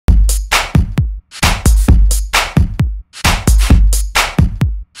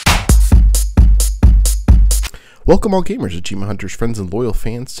Welcome all gamers, achievement hunters, friends, and loyal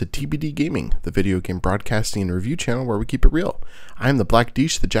fans to TBD Gaming, the video game broadcasting and review channel where we keep it real. I am the Black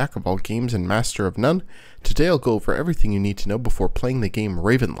Deesh, the jack of all games and master of none. Today I'll go over everything you need to know before playing the game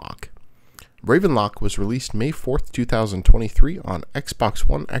Ravenlok. Ravenlok was released May 4th, 2023 on Xbox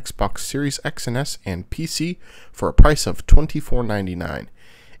One, Xbox Series X and S, and PC for a price of $24.99.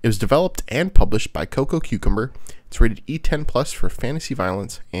 It was developed and published by Coco Cucumber. It's rated E10 Plus for fantasy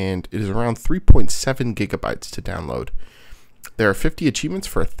violence, and it is around 3.7 gigabytes to download. There are 50 achievements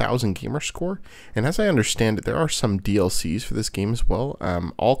for 1,000 gamer score, and as I understand it, there are some DLCs for this game as well,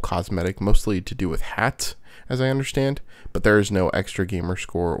 all cosmetic, mostly to do with hats, as I understand, but there is no extra gamer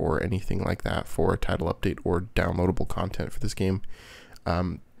score or anything like that for a title update or downloadable content for this game.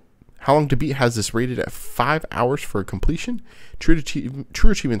 How Long to Beat has this rated at 5 hours for completion. True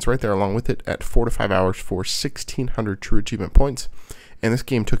Achievements right there along with it at 4 to 5 hours for 1,600 True Achievement points. And this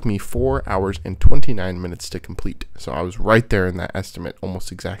game took me 4 hours and 29 minutes to complete. So I was right there in that estimate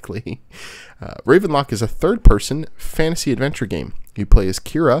almost exactly. Ravenlok is a third-person fantasy adventure game. You play as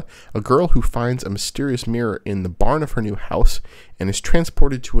Kira, a girl who finds a mysterious mirror in the barn of her new house and is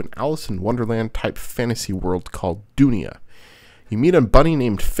transported to an Alice in Wonderland type fantasy world called Dunia. You meet a bunny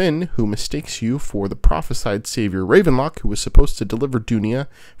named Finn who mistakes you for the prophesied savior Ravenlok, who was supposed to deliver Dunia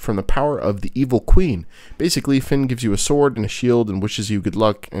from the power of the evil queen. Basically, Finn gives you a sword and a shield and wishes you good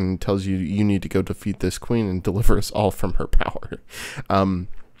luck and tells you you need to go defeat this queen and deliver us all from her power.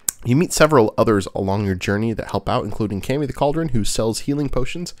 You meet several others along your journey that help out, including Cammy the Cauldron, who sells healing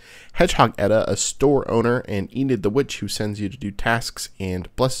potions, Hedgehog Edda, a store owner, and Enid the Witch, who sends you to do tasks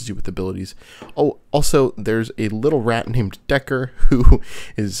and blesses you with abilities. Oh, also, there's a little rat named Decker, who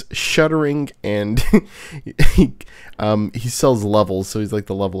is shuddering, and he sells levels, so he's like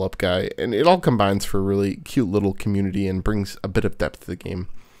the level up guy, and it all combines for a really cute little community and brings a bit of depth to the game.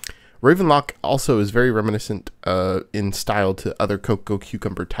 Ravenlok also is very reminiscent in style to other Coco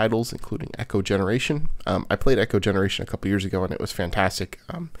Cucumber titles, including Echo Generation. I played Echo Generation a couple years ago, and it was fantastic.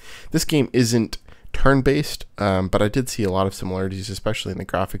 This game isn't turn-based, but I did see a lot of similarities, especially in the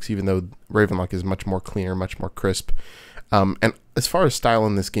graphics, even though Ravenlok is much more cleaner, much more crisp. And as far as style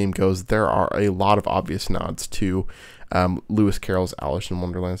in this game goes, there are a lot of obvious nods to Lewis Carroll's Alice in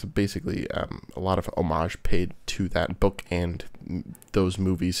Wonderland. So basically, a lot of homage paid to that book and those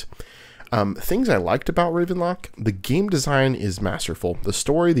movies. Things I liked about Ravenlok: the game design is masterful. The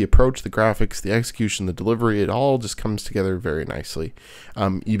story, the approach, the graphics, the execution, the delivery, it all just comes together very nicely.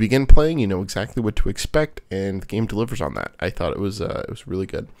 You begin playing, you know exactly what to expect, and the game delivers on that. I thought it was really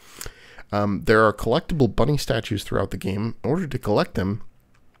good. There are collectible bunny statues throughout the game. In order to collect them,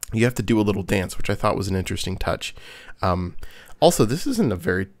 you have to do a little dance, which I thought was an interesting touch. Also, this isn't a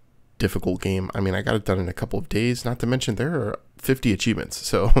very difficult game. I mean, I got it done in a couple of days, not to mention there are 50 achievements.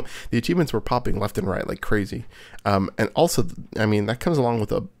 So the achievements were popping left and right like crazy. And also, I mean, that comes along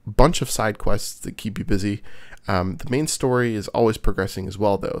with a bunch of side quests that keep you busy. The main story is always progressing as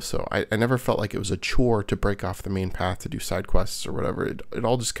well, though, so I never felt like it was a chore to break off the main path to do side quests or whatever. It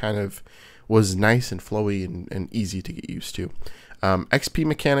all just kind of was nice and flowy and easy to get used to. XP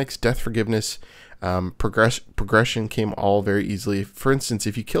mechanics, death forgiveness, progression came all very easily. For instance,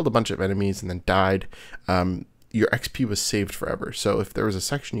 if you killed a bunch of enemies and then died, your XP was saved forever. So if there was a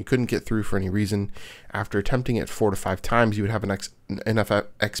section you couldn't get through for any reason, after attempting it 4 to 5 times, you would have enough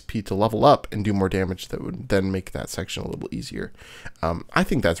XP to level up and do more damage that would then make that section a little easier. I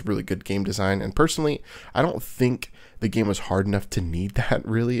think that's really good game design, and personally, I don't think the game was hard enough to need that,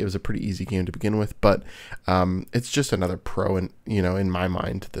 really. It was a pretty easy game to begin with, but it's just another pro, in my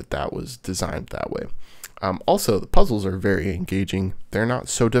mind, that was designed that way. Also, the puzzles are very engaging. They're not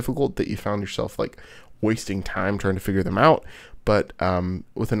so difficult that you found yourself like wasting time trying to figure them out, but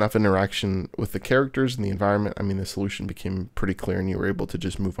with enough interaction with the characters and the environment, I mean, the solution became pretty clear and you were able to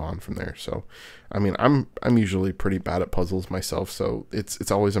just move on from there. So, I mean, I'm usually pretty bad at puzzles myself, so it's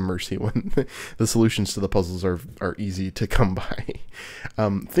always a mercy when the solutions to the puzzles are easy to come by.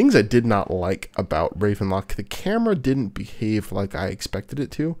 Things I did not like about Ravenlok: the camera didn't behave like I expected it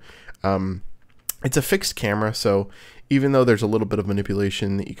to. It's a fixed camera, so even though there's a little bit of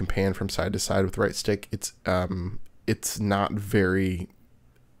manipulation that you can pan from side to side with the right stick, it's not very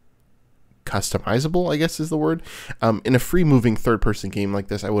customizable, I guess is the word. In a free-moving third-person game like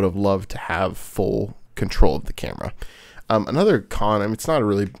this, I would have loved to have full control of the camera. Another con, I mean, it's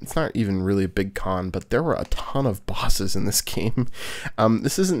not even really a big con, but there were a ton of bosses in this game.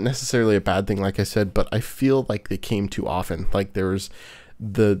 This isn't necessarily a bad thing, like I said, but I feel like they came too often. Like there was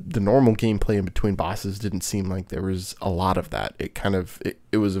the normal gameplay in between bosses didn't seem like there was a lot of that.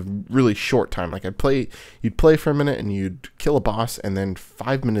 It was a really short time. Like you'd play for a minute and you'd kill a boss, and then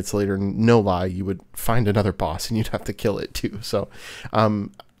 5 minutes later, no lie, you would find another boss and you'd have to kill it too. So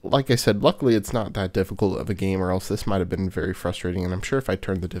like I said, luckily it's not that difficult of a game, or else this might have been very frustrating. And I'm sure if I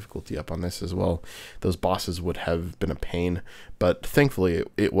turned the difficulty up on this as well, those bosses would have been a pain. But thankfully,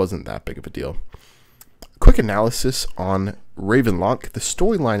 it wasn't that big of a deal. Quick analysis on Ravenlok. The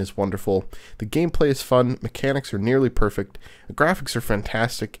storyline is wonderful. The gameplay is fun. Mechanics are nearly perfect. The graphics are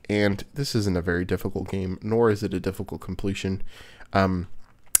fantastic. And this isn't a very difficult game, nor is it a difficult completion.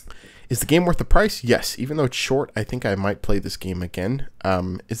 Is the game worth the price? Yes. Even though it's short, I think I might play this game again.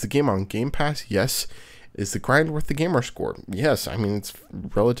 Is the game on Game Pass? Yes. Is the grind worth the gamer score? Yes. I mean, it's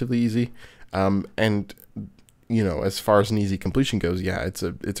relatively easy. And, you know, as far as an easy completion goes, yeah, it's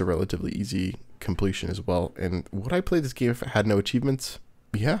a relatively easy completion as well. And would I play this game if it had no achievements?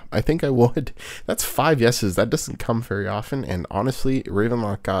 Yeah, I think I would. That's 5 yeses. That doesn't come very often. And honestly,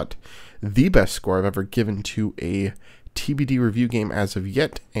 Ravenlok got the best score I've ever given to a TBD review game as of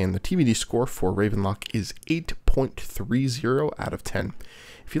yet, and the TBD score for Ravenlok is 8.30 out of 10.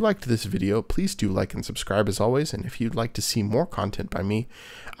 If you liked this video, please do like and subscribe as always, and if you'd like to see more content by me,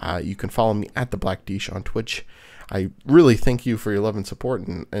 you can follow me at the Black Dish on Twitch. I really thank you for your love and support,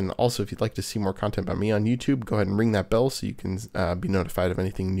 and also if you'd like to see more content by me on YouTube, go ahead and ring that bell so you can be notified of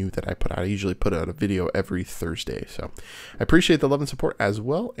anything new that I put out. I usually put out a video every Thursday, so I appreciate the love and support as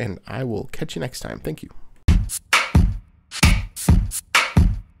well, and I will catch you next time. Thank you.